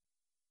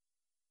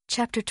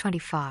Chapter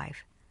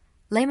 25.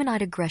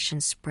 Lamanite aggression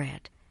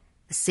spread.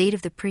 The seed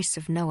of the priests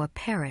of Noah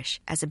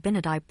perish, as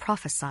Abinadi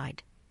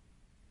prophesied.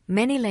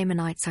 Many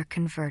Lamanites are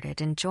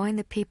converted and join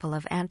the people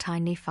of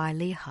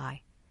Anti-Nephi-Lehi.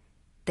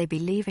 They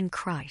believe in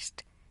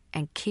Christ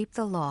and keep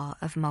the law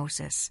of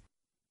Moses.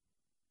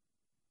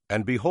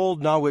 And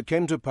behold, now it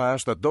came to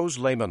pass that those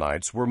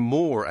Lamanites were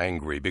more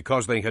angry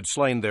because they had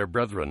slain their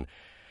brethren.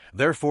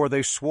 Therefore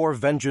they swore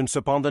vengeance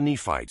upon the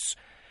Nephites,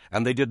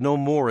 and they did no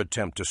more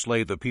attempt to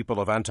slay the people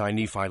of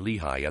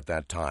Anti-Nephi-Lehi at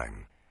that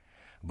time.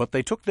 But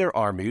they took their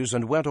armies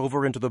and went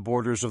over into the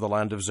borders of the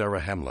land of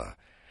Zarahemla,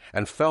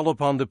 and fell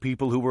upon the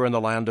people who were in the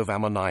land of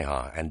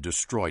Ammonihah, and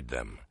destroyed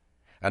them.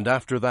 And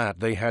after that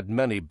they had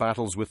many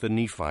battles with the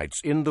Nephites,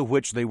 in the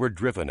which they were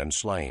driven and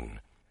slain.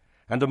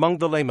 And among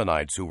the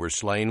Lamanites who were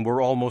slain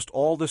were almost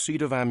all the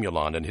seed of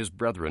Amulon and his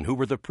brethren, who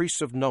were the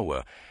priests of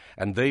Noah,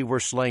 and they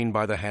were slain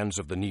by the hands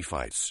of the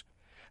Nephites.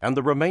 And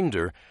the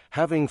remainder,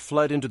 having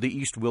fled into the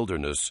east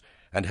wilderness,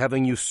 and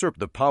having usurped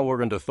the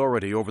power and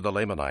authority over the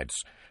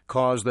Lamanites,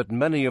 caused that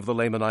many of the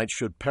Lamanites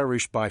should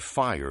perish by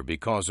fire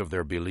because of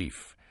their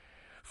belief.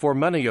 For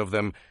many of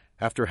them,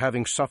 after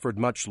having suffered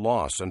much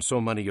loss and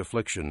so many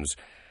afflictions,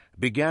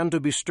 began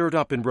to be stirred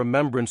up in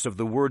remembrance of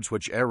the words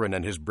which Aaron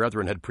and his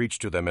brethren had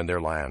preached to them in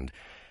their land.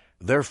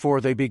 Therefore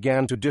they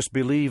began to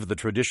disbelieve the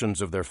traditions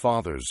of their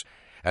fathers,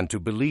 and to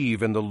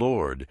believe in the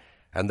Lord,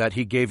 and that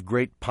he gave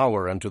great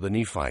power unto the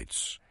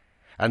Nephites.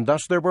 And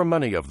thus there were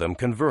many of them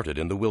converted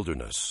in the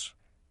wilderness.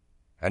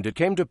 And it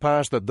came to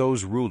pass that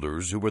those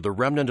rulers, who were the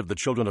remnant of the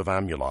children of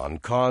Amulon,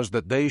 caused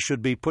that they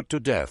should be put to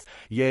death,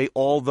 yea,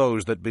 all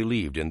those that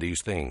believed in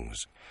these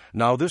things.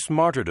 Now this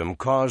martyrdom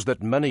caused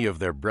that many of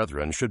their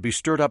brethren should be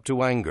stirred up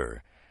to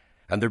anger.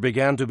 And there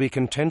began to be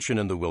contention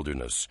in the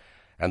wilderness,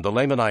 and the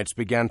Lamanites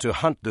began to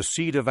hunt the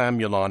seed of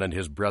Amulon and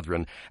his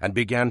brethren, and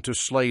began to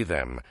slay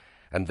them,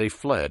 and they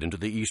fled into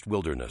the east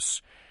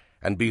wilderness.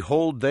 And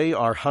behold, they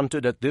are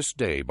hunted at this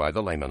day by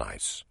the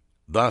Lamanites.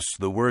 Thus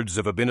the words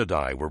of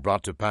Abinadi were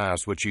brought to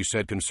pass, which he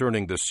said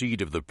concerning the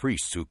seed of the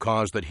priests, who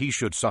caused that he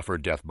should suffer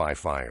death by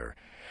fire.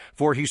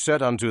 For he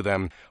said unto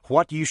them,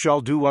 What ye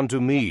shall do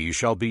unto me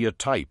shall be a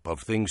type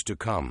of things to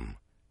come.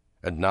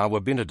 And now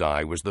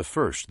Abinadi was the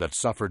first that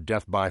suffered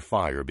death by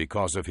fire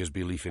because of his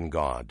belief in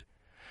God.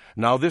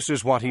 Now this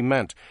is what he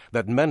meant,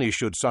 that many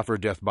should suffer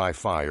death by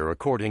fire,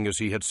 according as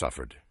he had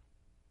suffered.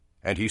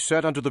 And he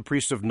said unto the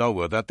priests of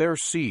Noah that their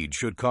seed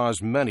should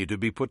cause many to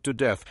be put to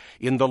death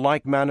in the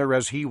like manner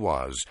as he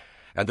was,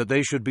 and that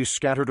they should be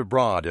scattered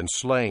abroad and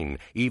slain,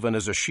 even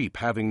as a sheep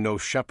having no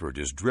shepherd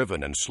is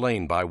driven and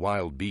slain by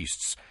wild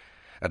beasts.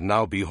 And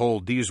now,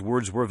 behold, these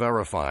words were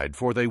verified,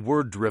 for they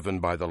were driven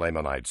by the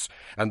Lamanites,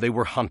 and they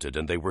were hunted,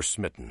 and they were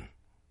smitten.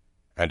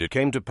 And it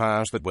came to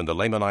pass that when the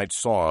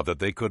Lamanites saw that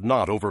they could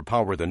not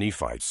overpower the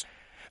Nephites,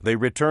 they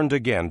returned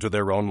again to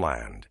their own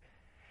land.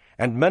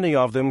 And many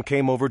of them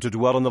came over to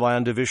dwell in the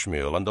land of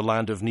Ishmael and the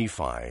land of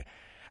Nephi,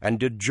 and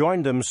did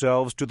join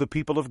themselves to the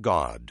people of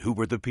God, who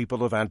were the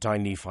people of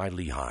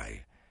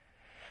Anti-Nephi-Lehi.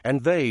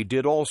 And they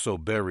did also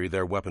bury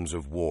their weapons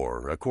of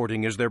war,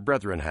 according as their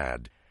brethren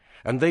had.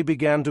 And they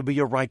began to be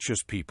a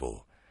righteous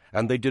people,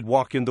 and they did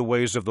walk in the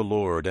ways of the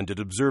Lord, and did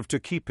observe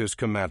to keep his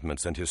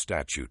commandments and his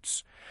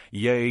statutes.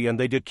 Yea, and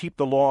they did keep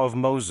the law of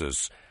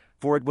Moses,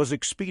 for it was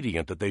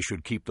expedient that they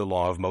should keep the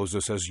law of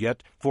Moses as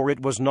yet, for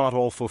it was not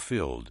all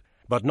fulfilled.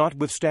 But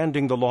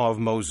notwithstanding the law of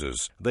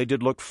Moses, they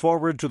did look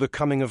forward to the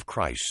coming of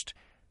Christ,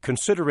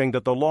 considering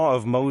that the law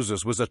of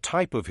Moses was a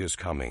type of his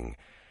coming,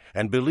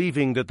 and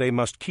believing that they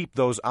must keep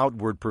those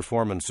outward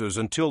performances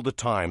until the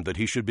time that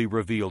he should be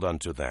revealed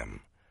unto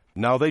them.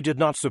 Now they did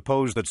not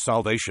suppose that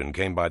salvation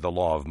came by the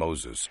law of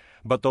Moses,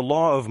 but the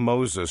law of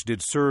Moses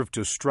did serve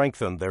to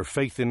strengthen their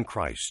faith in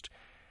Christ.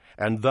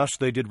 And thus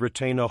they did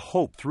retain a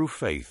hope through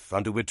faith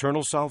unto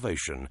eternal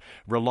salvation,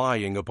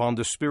 relying upon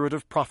the spirit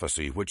of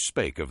prophecy which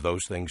spake of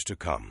those things to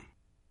come.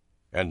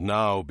 And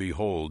now,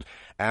 behold,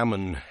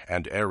 Ammon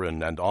and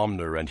Aaron and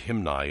Omner and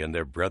Himni and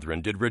their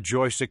brethren did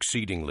rejoice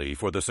exceedingly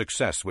for the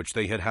success which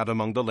they had had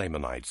among the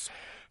Lamanites,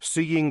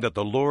 seeing that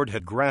the Lord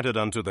had granted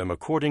unto them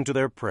according to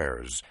their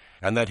prayers,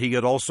 and that he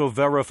had also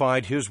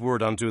verified his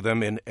word unto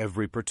them in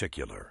every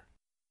particular.